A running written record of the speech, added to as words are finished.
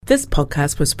This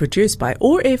podcast was produced by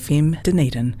OAR FM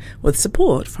Dunedin with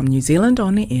support from New Zealand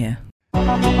On the Air.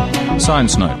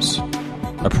 Science Notes,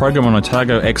 a program on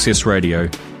Otago Access Radio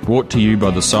brought to you by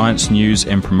the Science News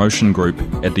and Promotion Group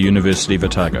at the University of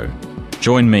Otago.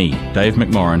 Join me, Dave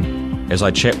McMorrin, as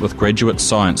I chat with graduate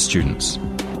science students.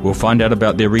 We'll find out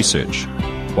about their research,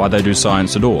 why they do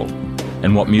science at all,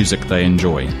 and what music they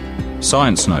enjoy.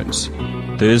 Science Notes,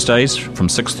 Thursdays from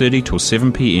 6:30 till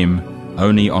 7 p.m,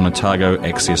 only on Otago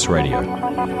Access Radio.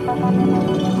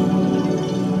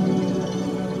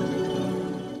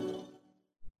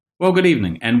 Well, good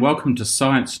evening and welcome to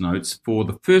Science Notes for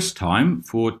the first time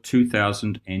for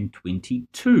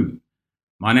 2022.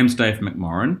 My name's Dave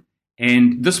McMorrin,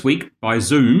 and this week by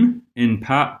Zoom, in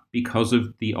part because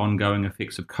of the ongoing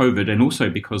effects of COVID and also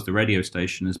because the radio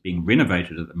station is being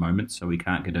renovated at the moment, so we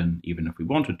can't get in even if we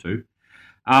wanted to.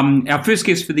 Our first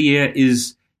guest for the year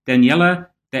is Daniela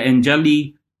De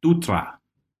Angeli Dutra.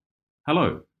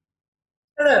 Hello.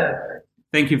 Hello.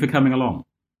 Thank you for coming along.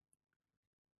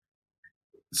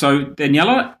 So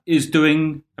Daniela is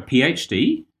doing a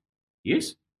PhD,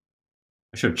 yes?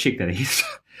 I should have checked that.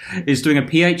 Is doing a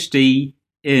PhD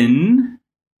in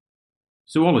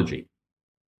zoology.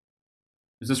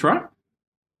 Is this right?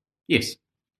 Yes.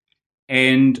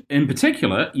 And in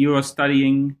particular, you are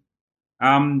studying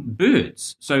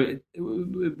birds. So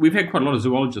we've had quite a lot of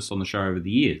zoologists on the show over the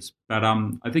years, but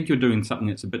I think you're doing something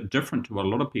that's a bit different to what a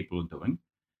lot of people are doing.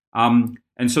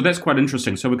 And so that's quite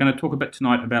interesting. So we're going to talk a bit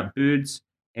tonight about birds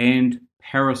and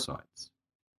parasites.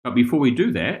 But before we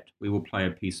do that, we will play a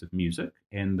piece of music.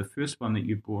 And the first one that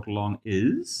you brought along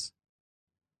is...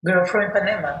 Girl from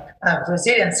Ipanema, a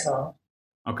Brazilian song.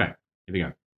 Okay, here we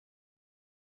go.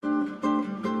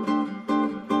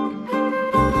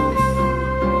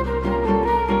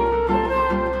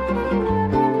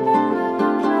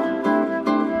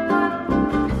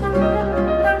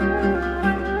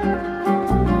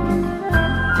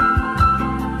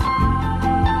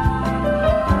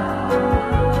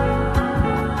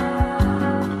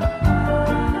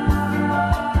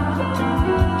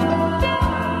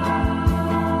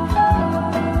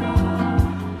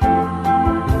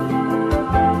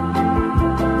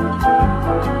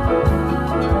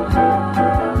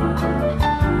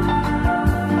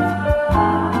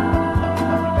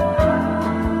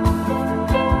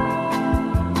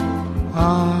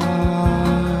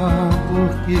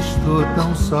 Estou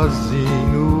tão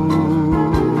sozinho.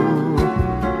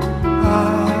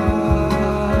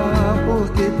 Ah,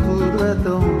 porque tudo é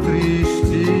tão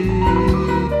triste.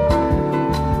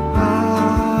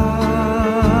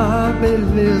 Ah, a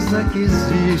beleza que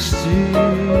existe,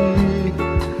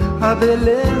 a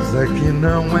beleza que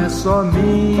não é só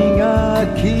minha,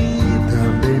 que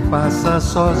também passa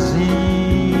sozinha.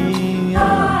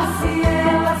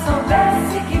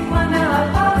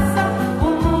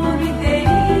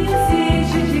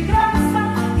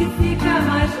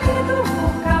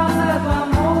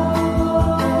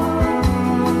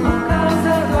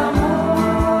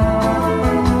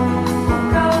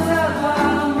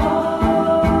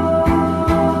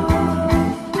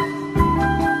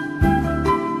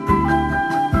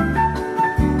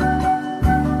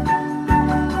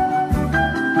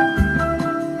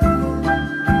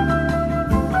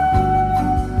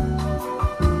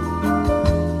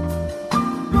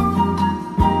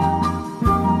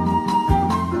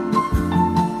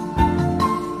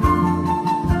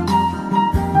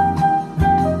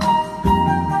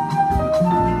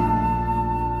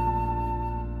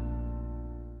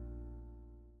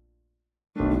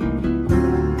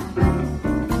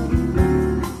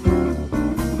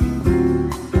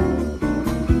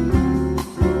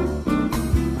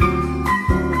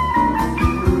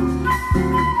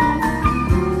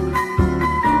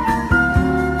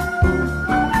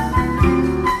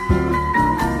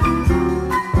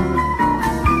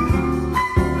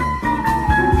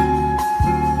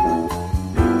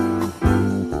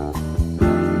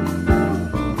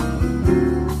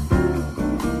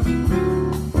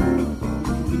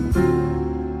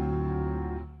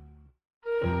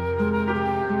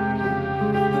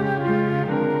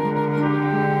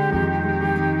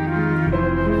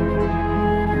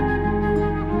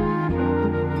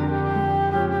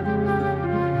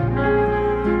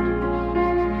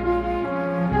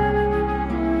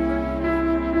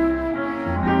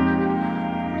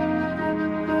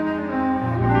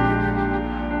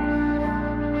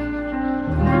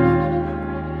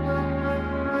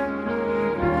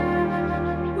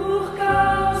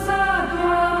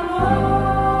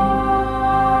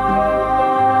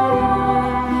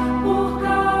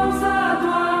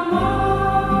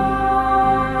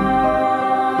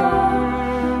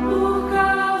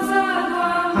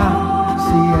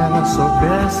 não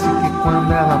soubesse que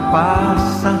quando ela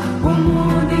passa, o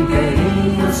mundo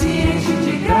inteirinho se enche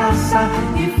de graça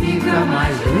e fica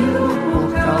mais lindo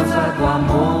por causa do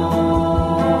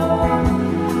amor,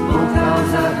 por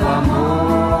causa do amor,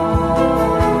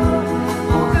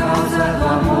 por causa do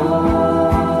amor.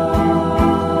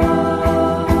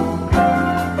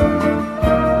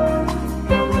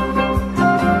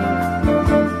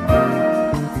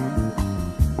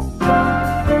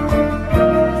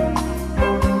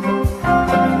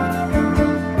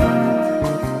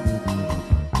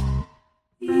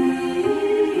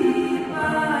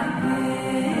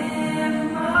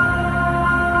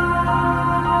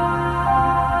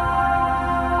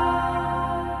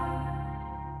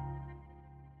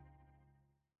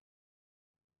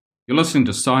 You're listening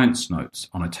to Science Notes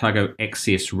on Otago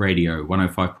Access Radio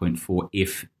 105.4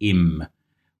 FM,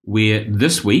 where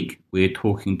this week we're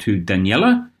talking to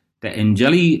Daniela De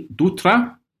Angeli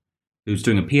Dutra, who's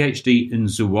doing a PhD in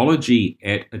zoology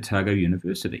at Otago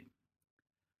University.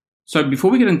 So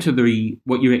before we get into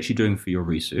what you're actually doing for your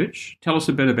research, tell us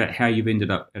a bit about how you've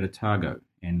ended up at Otago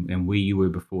and where you were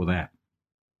before that.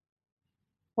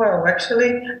 Well,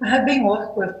 actually, I have been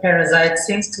working with parasites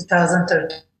since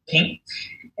 2013.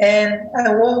 And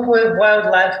I work with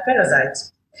wildlife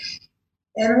parasites.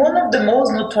 And one of the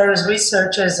most notorious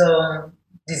researchers on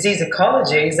disease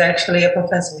ecology is actually a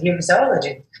professor here in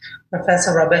zoology,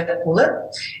 Professor Robert Pullen.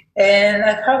 And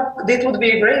I thought it would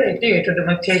be a great idea to do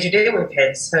my PhD with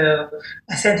him. So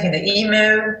I sent him the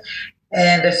email,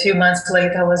 and a few months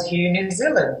later, I was here in New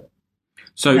Zealand.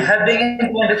 So I have been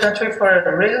in the country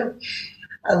for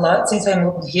a lot since I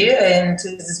moved here, and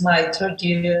this is my third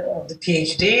year of the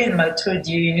PhD and my third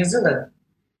year in New Zealand.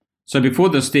 So before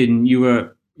this, then you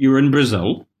were in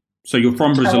Brazil. So you're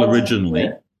from Brazil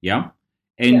originally, yeah?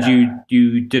 And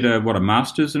you did a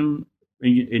master's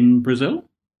in Brazil?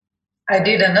 I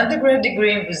did an undergrad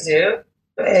degree in Brazil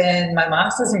and my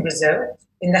master's in Brazil,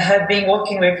 and I have been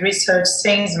working with research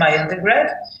since my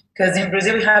undergrad, because in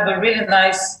Brazil we have a really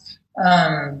nice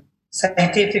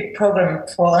scientific program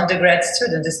for undergrad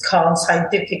students. It's called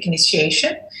Scientific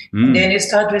Initiation. And then you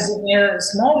start receiving a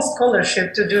small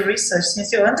scholarship to do research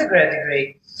since your undergrad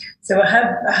degree. So I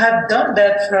have done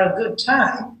that for a good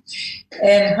time.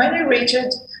 And when I reached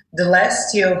the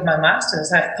last year of my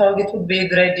master's, I thought it would be a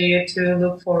good idea to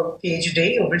look for a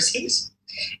PhD overseas.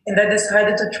 And I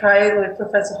decided to try it with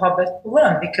Professor Robert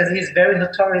Pullen, because he's very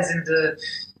notorious in the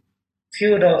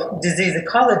field of disease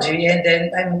ecology. And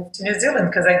then I moved to New Zealand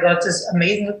because I got this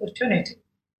amazing opportunity.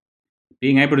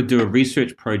 Being able to do a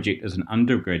research project as an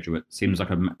undergraduate seems like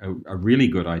a really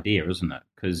good idea, isn't it?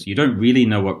 Because you don't really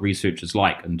know what research is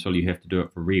like until you have to do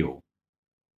it for real.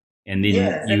 And then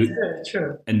yes, that's very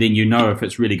true. And then you know if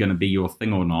it's really going to be your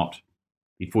thing or not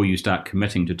before you start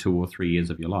committing to 2 or 3 years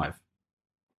of your life.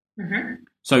 Mm-hmm.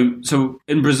 So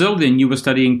in Brazil, then you were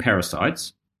studying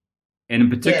parasites. And in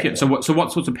particular, so what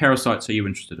sorts of parasites are you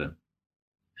interested in?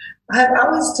 I have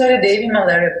always studied avian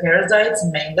malaria parasites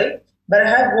mainly, but I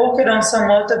have worked on some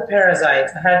other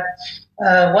parasites. I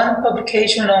have one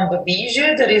publication on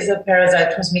Babesia, that is a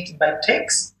parasite transmitted by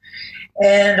ticks.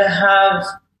 And I have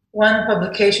one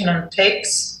publication on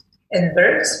ticks and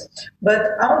birds.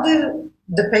 But all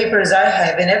the papers I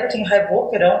have and everything I've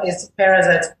worked on is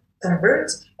parasites on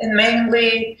birds, and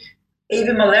mainly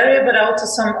avian malaria, but also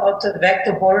some other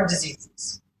vector-borne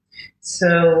diseases.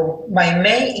 So my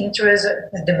main interest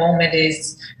at the moment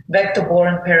is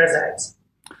vector-borne parasites.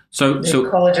 So the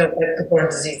ecology of vector-borne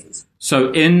diseases. So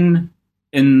in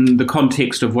the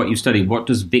context of what you study, what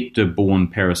does vector-borne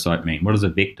parasite mean? What is a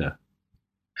vector?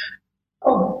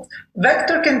 Oh,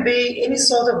 vector can be any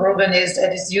sort of organism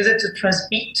that is used to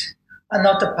transmit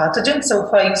another pathogen. So,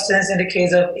 for instance, in the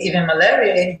case of avian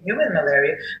malaria and human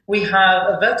malaria, we have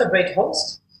a vertebrate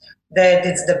host that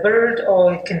it's the bird,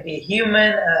 or it can be a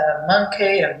human, a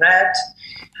monkey, a rat,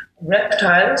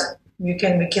 reptiles. We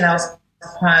can also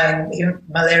find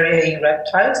malaria in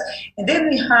reptiles. And then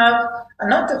we have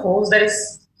another host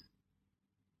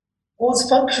whose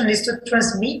function is to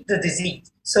transmit the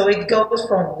disease. So it goes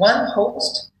from one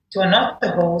host to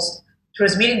another host,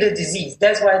 transmitting the disease.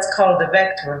 That's why it's called a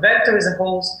vector. A vector is a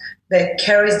host that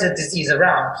carries the disease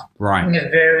around, right, in a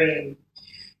very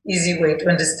easy way to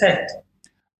understand.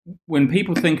 When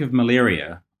people think of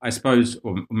malaria, I suppose,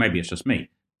 or maybe it's just me,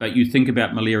 but you think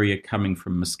about malaria coming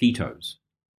from mosquitoes.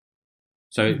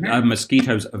 So are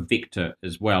mosquitoes a vector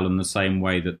as well in the same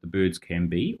way that the birds can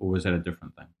be, or is that a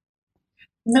different thing?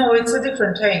 No, it's a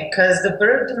different thing, because the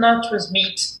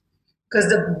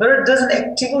bird doesn't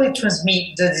actively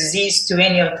transmit the disease to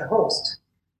any of the host.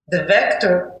 The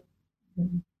vector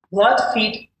blood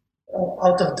feed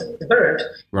out of the bird.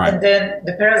 Right. And then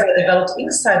the parasite develops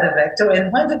inside the vector.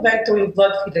 And when the vector will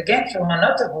blood feed again from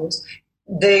another host,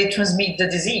 they transmit the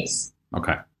disease.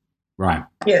 Okay. Right.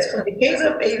 Yes, for the case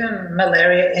of avian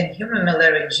malaria and human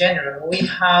malaria in general, we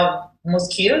have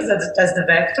mosquitoes as the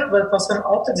vector, but for some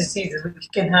other diseases, we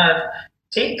can have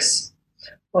ticks,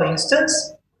 for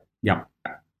instance. Yeah.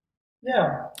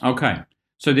 Yeah. Okay.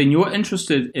 So then you're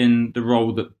interested in the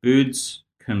role that birds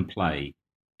can play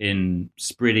in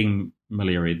spreading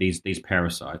malaria, these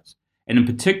parasites, and in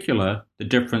particular, the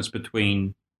difference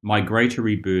between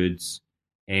migratory birds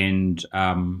and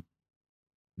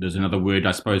there's another word,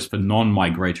 I suppose, for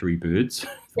non-migratory birds,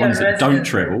 ones that don't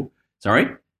travel. Sorry?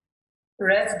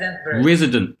 Resident birds.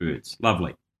 Resident birds.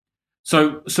 Lovely.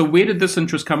 So where did this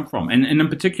interest come from? And in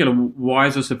particular, why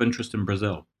is this of interest in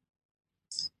Brazil?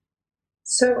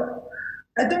 So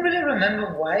I don't really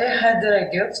remember why I had the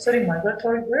idea of studying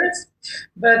migratory birds,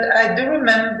 but I do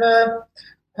remember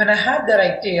when I had that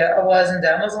idea, I was in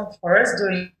the Amazon forest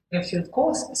doing a field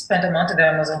course. I spent a month in the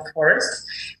Amazon forest.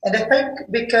 And I think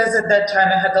because at that time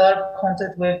I had a lot of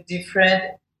contact with different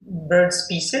bird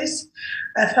species,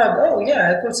 I thought, oh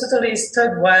yeah, I could certainly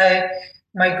study why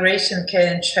migration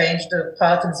can change the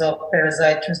patterns of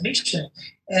parasite transmission.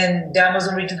 And the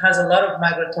Amazon region has a lot of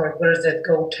migratory birds that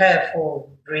go there for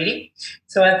breeding.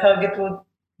 So I thought it would,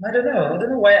 I don't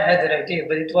know why I had that idea,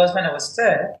 but it was when I was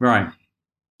there. Right.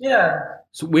 Yeah.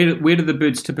 So where do the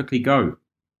birds typically go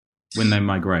when they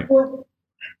migrate? Well,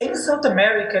 in South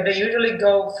America, they usually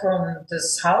go from the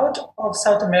south of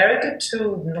South America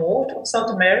to north of South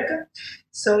America.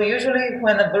 So usually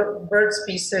when a bird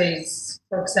species,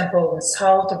 for example,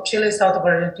 south of Chile, south of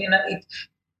Argentina, it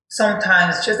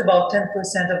sometimes just about 10%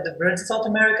 of the birds in South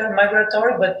America are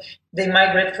migratory, but they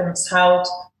migrate from south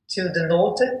to the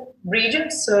northern region.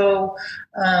 So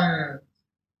the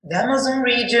Amazon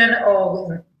region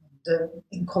or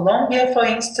in Colombia, for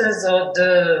instance, or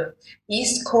the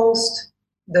east coast,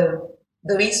 the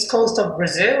east coast of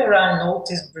Brazil, around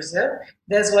northeast Brazil,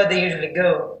 that's where they usually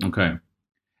go. Okay.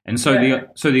 And so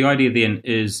the idea then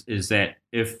is that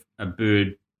if a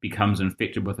bird becomes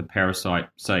infected with a parasite,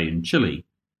 say in Chile,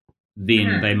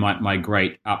 then they might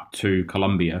migrate up to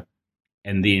Colombia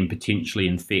and then potentially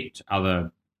infect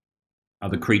other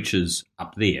creatures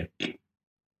up there.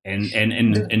 And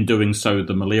in doing so,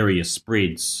 the malaria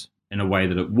spreads in a way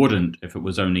that it wouldn't if it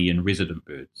was only in resident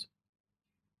birds.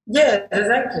 Yeah,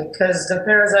 exactly, because the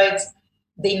parasites,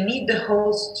 they need the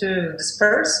host to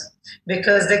disperse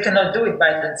because they cannot do it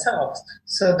by themselves.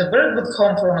 So the bird would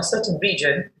come from a certain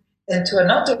region into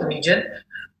another region,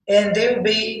 and they will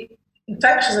be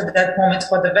infectious at that moment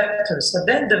for the vector. So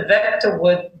then the vector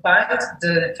would bite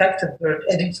the infected bird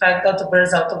and infect other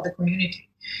birds out of the community.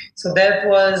 So that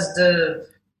was the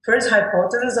first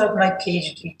hypothesis of my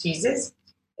PhD thesis.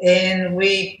 And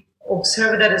we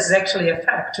observed that it's actually a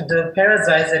fact. The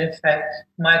parasites that infect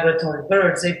migratory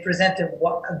birds, they present a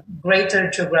greater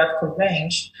geographical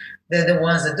range than the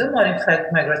ones that do not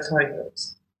infect migratory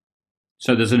birds.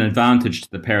 So there's an advantage to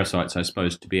the parasites, I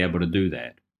suppose, to be able to do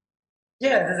that.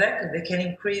 Yeah, exactly. They can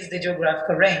increase the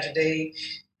geographical range. They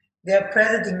are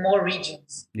present in more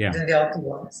regions than the other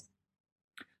ones.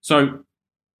 So,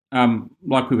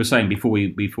 like we were saying before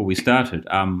we started,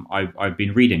 I've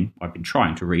been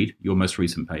trying to read your most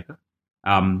recent paper,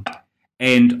 and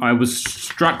I was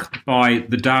struck by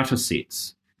the data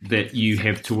sets that you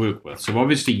have to work with. So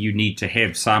obviously you need to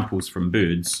have samples from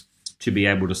birds to be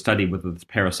able to study whether there's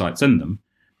parasites in them.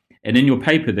 And in your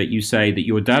paper that you say that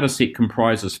your data set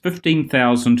comprises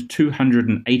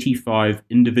 15,285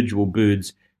 individual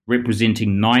birds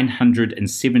representing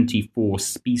 974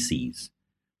 species.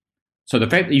 So the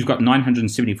fact that you've got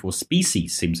 974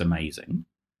 species seems amazing,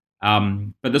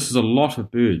 but this is a lot of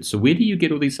birds. So where do you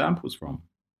get all these samples from?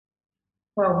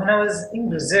 Well, when I was in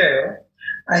Brazil,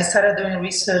 I started doing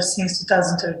research since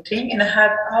 2013, and I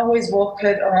had always worked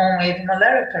on avian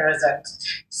malaria parasites.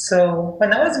 So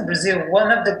when I was in Brazil,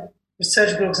 one of the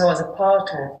research groups I was a part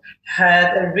of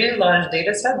had a really large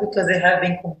data set because they have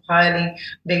been compiling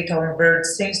data on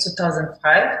birds since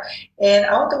 2005. And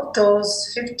out of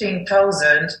those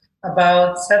 15,000,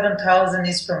 about 7,000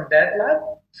 is from that lab.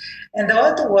 And the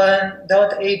other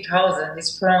 8,000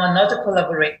 is from another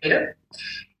collaborator.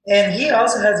 And he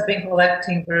also has been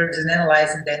collecting birds and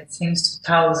analyzing them since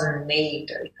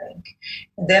 2008, I think.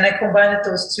 And then I combined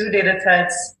those two data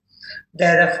sets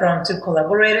that are from two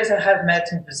collaborators I have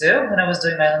met in Brazil when I was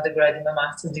doing my undergrad and my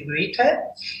master's degree there.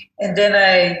 And then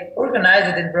I organized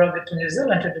it and brought it to New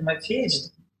Zealand to do my PhD.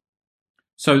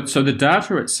 So the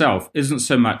data itself isn't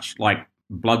so much like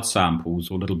blood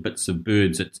samples or little bits of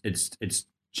birds. It's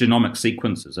genomic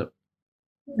sequence, is it?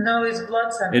 No, it's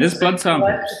blood samples. It is blood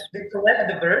samples. They collect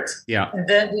the birds, Yeah. and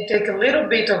then they take a little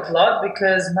bit of blood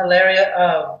because malaria,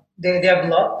 they are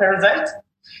blood parasites.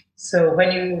 So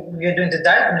when you're doing the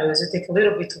diagnosis, you take a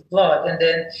little bit of blood, and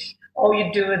then or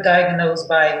you do a diagnose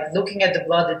by looking at the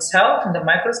blood itself in the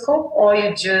microscope, or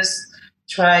you just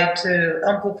try to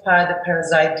amplify the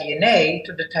parasite DNA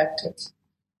to detect it.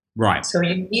 Right. So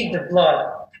you need the blood.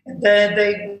 And then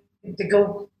they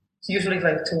go usually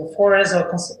like to a forest or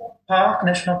park,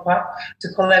 national park, to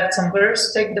collect some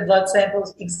birds, take the blood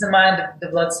samples, examine the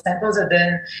blood samples, and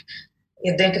then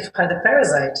identify the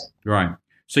parasite. Right.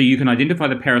 So you can identify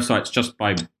the parasites just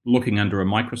by looking under a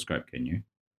microscope, can you?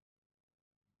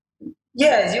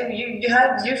 Yes, you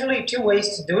have usually two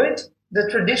ways to do it. The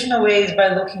traditional way is by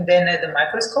looking then at the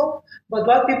microscope, but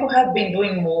what people have been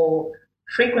doing more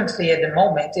frequently at the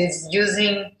moment is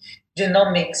using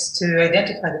genomics to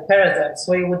identify the parasite.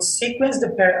 So you would sequence the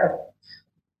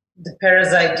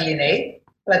parasite DNA,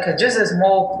 like just a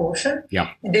small portion,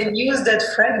 and then use that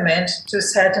fragment to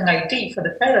set an ID for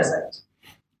the parasite.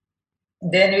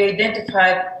 Then you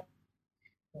identify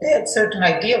that certain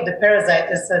ID of the parasite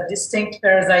as a distinct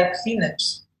parasite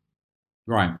lineage.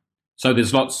 Right. So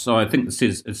there's lots. So I think it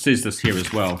says this here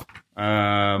as well.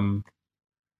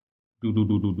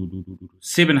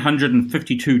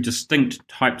 752 distinct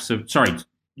types of. Sorry,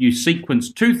 you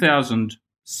sequence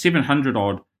 2,700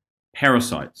 odd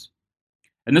parasites,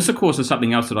 and this, of course, is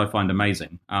something else that I find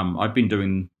amazing. I've been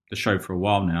doing the show for a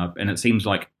while now, and it seems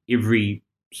like every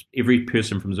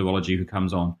person from zoology who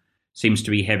comes on seems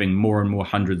to be having more and more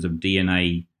hundreds of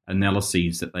DNA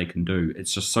analyses that they can do.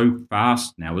 It's just so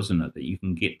fast now, isn't it, that you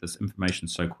can get this information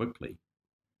so quickly?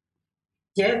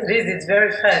 Yes, it is. It's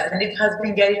very fast, and it has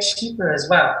been getting cheaper as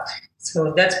well.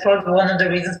 So that's probably one of the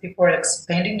reasons people are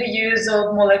expanding the use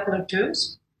of molecular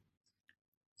tools.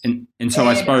 And so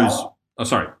I suppose. Oh,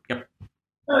 sorry. Yep.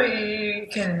 No, you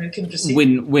can proceed.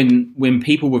 When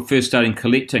people were first starting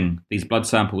collecting these blood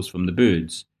samples from the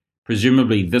birds,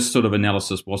 presumably this sort of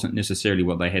analysis wasn't necessarily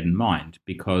what they had in mind,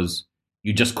 because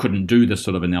you just couldn't do this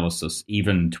sort of analysis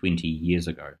even 20 years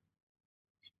ago.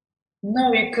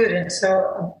 No, you couldn't.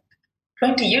 So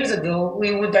 20 years ago,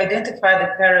 we would identify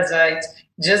the parasites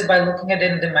just by looking at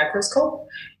it in the microscope.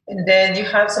 And then you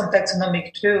have some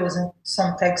taxonomic tools and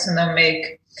some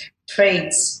taxonomic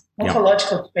traits,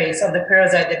 morphological traits of the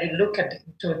parasite that you look at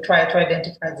to try to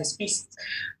identify the species.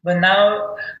 But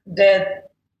now that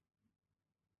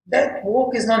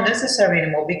work is not necessary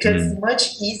anymore, because it's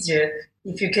much easier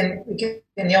if you can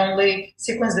only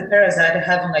sequence the parasite and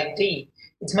have an ID.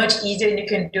 It's much easier, and you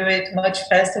can do it much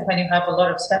faster when you have a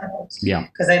lot of samples. Yeah.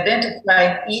 Because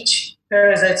identifying each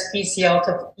parasite species out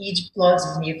of each blood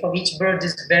smear for each bird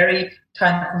is very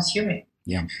time consuming.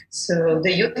 Yeah. So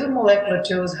the use of molecular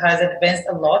tools has advanced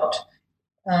a lot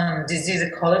disease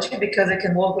ecology, because it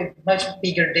can work with much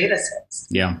bigger data sets.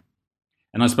 Yeah.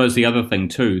 And I suppose the other thing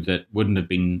too that wouldn't have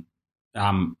been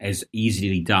as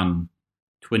easily done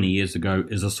 20 years ago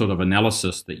is a sort of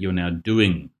analysis that you're now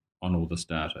doing on all this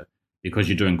data, because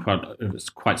you're doing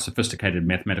quite sophisticated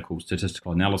mathematical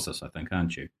statistical analysis, I think,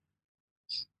 aren't you?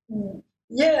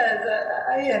 Yes,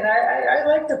 I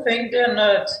like to think they're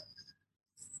not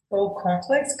so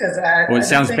complex, because it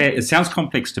sounds bad. It sounds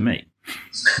complex to me.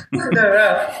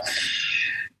 No.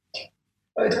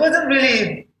 It wasn't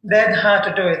really that hard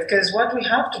to do it, because what we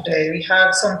have today, we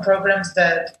have some programs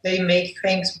that they make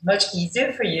things much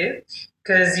easier for you,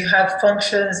 because you have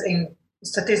functions in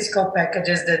statistical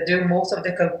packages that do most of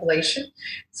the calculation.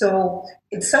 So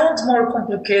it sounds more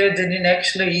complicated than it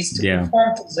actually is to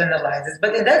perform those analyses.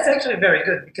 But that's actually very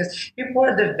good, because people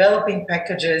are developing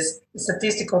packages,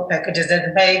 statistical packages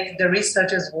that make the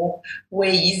researchers' work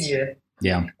way easier.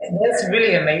 Yeah. And that's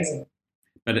really amazing.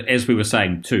 But as we were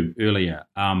saying too earlier,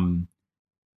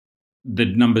 the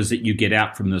numbers that you get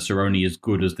out from this are only as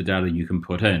good as the data you can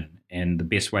put in. And the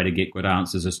best way to get good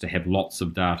answers is to have lots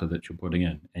of data that you're putting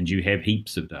in. And you have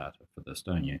heaps of data for this,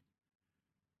 don't you?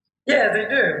 Yeah, they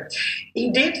do.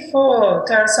 Indeed,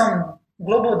 there are some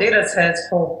global data sets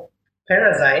for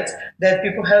parasites that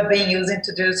people have been using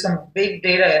to do some big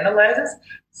data analysis.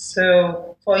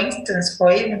 So, for instance,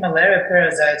 for avian malaria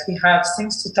parasites, we have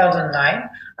since 2009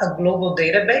 a global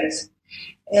database.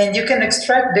 And you can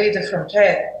extract data from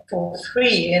that for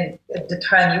free, and at the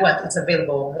time you want, it's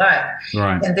available online.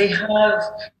 Right. And they have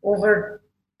over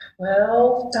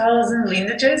 12,000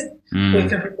 lineages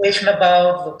with information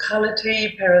about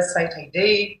locality, parasite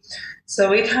ID.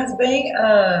 So it has been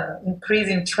an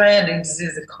increasing trend in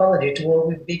disease ecology to work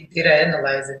with big data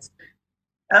analysis.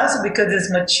 Also because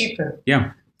it's much cheaper.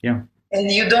 Yeah, yeah.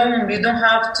 And you don't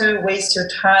have to waste your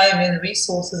time and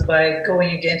resources by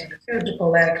going again to the field to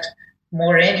collect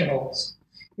more animals.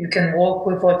 You can work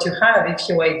with what you have if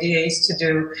your idea is to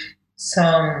do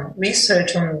some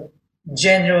research on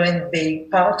general and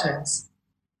big patterns.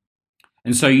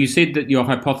 And so you said that your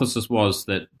hypothesis was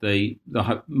that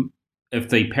if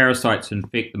the parasites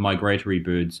infect the migratory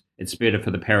birds, it's better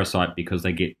for the parasite because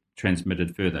they get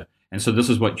transmitted further. And so this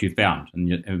is what you found in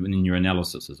your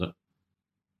analysis, is it?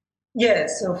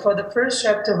 Yes. So for the first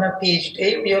chapter of my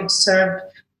PhD, we observed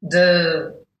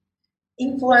the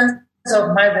influence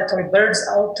of migratory birds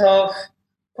out of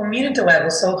community level.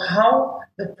 So how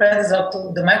the presence of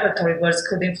the migratory birds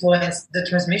could influence the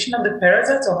transmission of the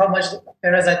parasites, or how much the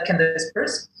parasite can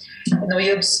disperse. And we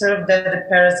observed that the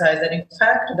parasites that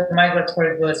infect the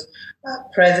migratory birds are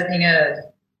present in a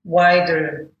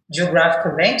wider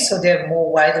geographical range, so they're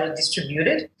more widely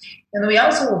distributed. And we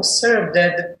also observed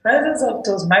that the presence of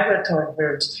those migratory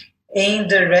birds in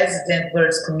the resident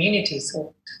birds community,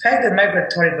 so the fact that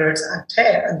migratory birds are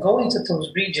going to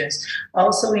those regions,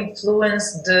 also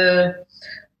influence the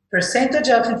percentage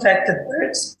of infected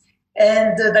birds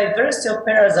and the diversity of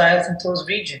parasites in those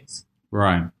regions.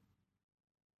 Right.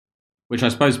 Which I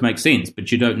suppose makes sense,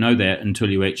 but you don't know that until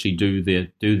you actually do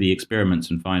the experiments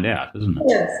and find out, isn't it?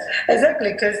 Yes,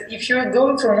 exactly. Because if you're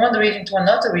going from one region to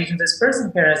another region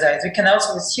dispersing parasites, we can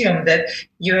also assume that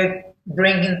you're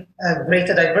bringing a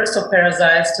greater diversity of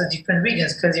parasites to different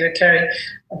regions, because you're carrying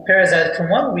a parasite from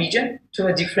one region to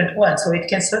a different one. So it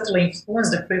can certainly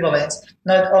influence the prevalence,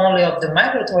 not only of the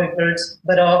migratory birds,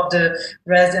 but of the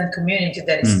resident community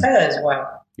that is there as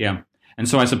well. Yeah. And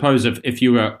so I suppose if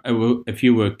you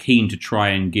were keen to try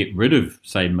and get rid of,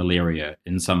 say, malaria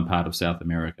in some part of South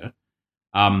America,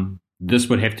 this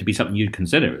would have to be something you'd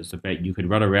consider, is the fact you could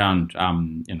run around,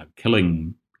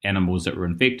 killing animals that were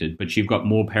infected, but you've got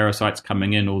more parasites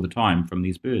coming in all the time from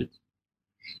these birds.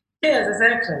 Yes,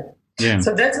 exactly. Yeah.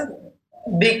 So that's a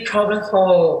big problem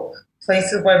for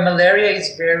places where malaria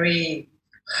is very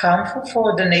harmful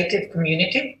for the native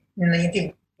community, the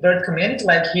native bird community,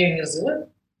 like here in New Zealand.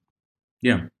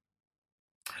 Yeah.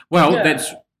 Well,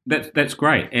 that's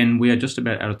great, and we are just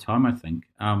about out of time, I think.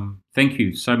 Thank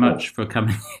you so much for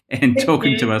coming and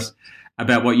talking to us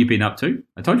about what you've been up to.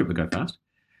 I told you it would go fast.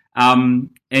 And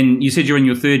you said you're in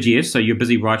your third year, so you're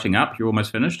busy writing up. You're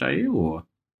almost finished, are you? Or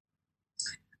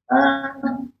I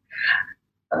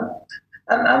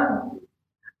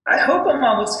hope I'm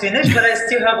almost finished, but I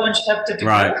still have one chapter to go.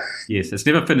 Right. Yes, it's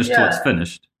never finished till it's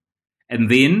finished. And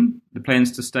then the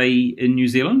plans to stay in New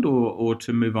Zealand or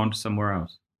to move on to somewhere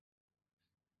else?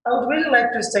 I would really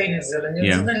like to stay in New Zealand.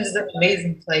 New Zealand is an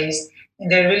amazing place,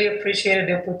 and I really appreciated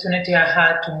the opportunity I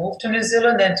had to move to New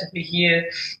Zealand and to be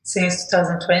here since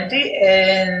 2020.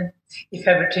 And if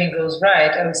everything goes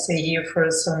right, I will stay here for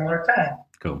some more time.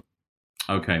 Cool.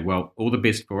 Okay, well, all the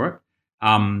best for it.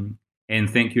 And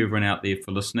thank you everyone out there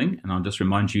for listening. And I'll just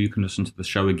remind you can listen to the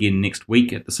show again next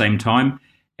week at the same time,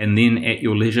 and then at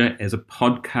your leisure as a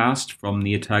podcast from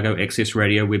the Otago Access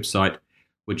Radio website,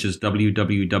 which is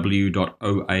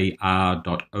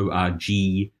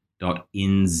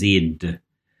www.oar.org.nz.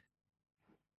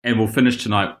 And we'll finish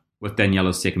tonight with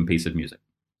Daniela's second piece of music.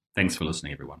 Thanks for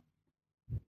listening, everyone.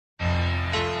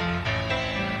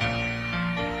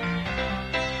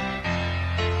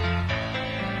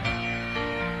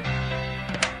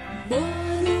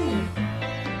 Moro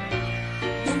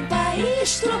num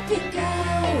país tropical,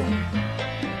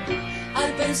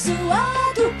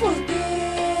 abençoado por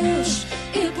Deus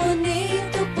e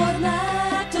bonito por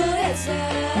natureza.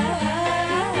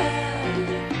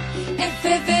 Em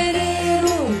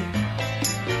fevereiro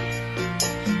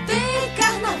tem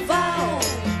carnaval,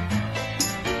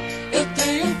 eu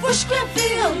tenho um fusco e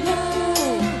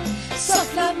violão, sou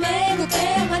Flamengo,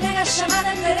 tenho uma nega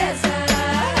chamada Teresa.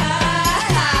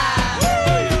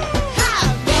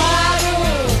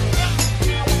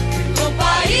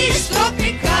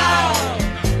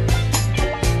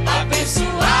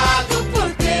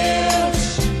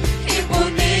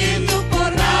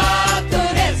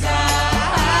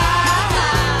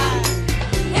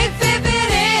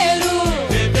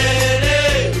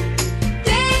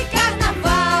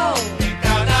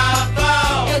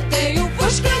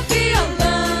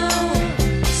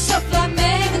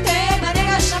 Flamengo tem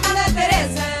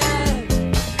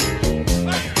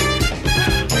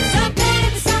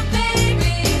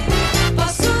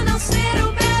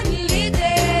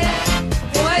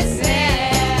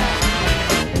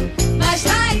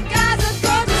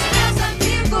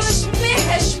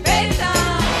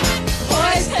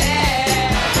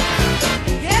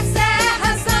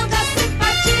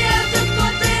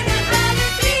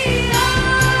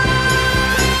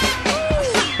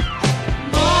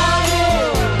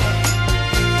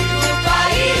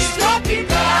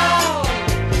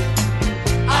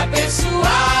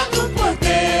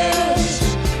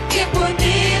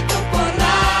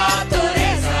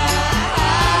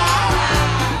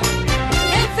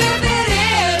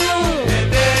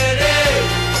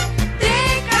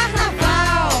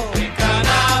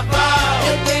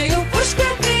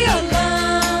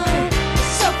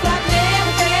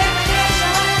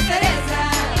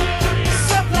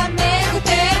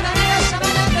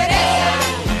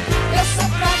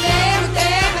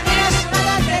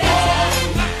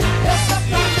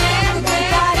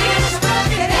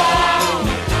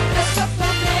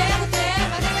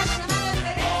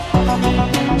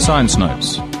Science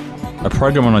Notes, a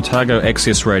program on Otago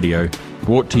Access Radio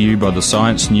brought to you by the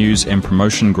Science News and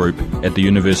Promotion Group at the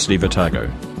University of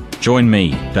Otago. Join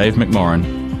me, Dave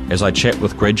McMorrin, as I chat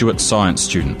with graduate science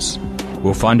students.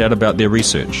 We'll find out about their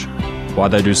research, why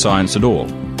they do science at all,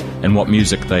 and what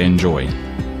music they enjoy.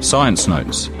 Science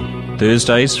Notes,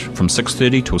 Thursdays from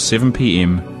 6:30 till 7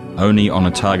 p.m, only on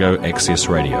Otago Access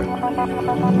Radio.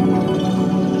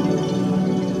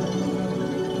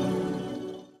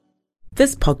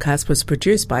 This podcast was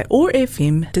produced by OAR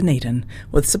FM Dunedin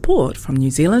with support from New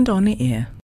Zealand On the Air.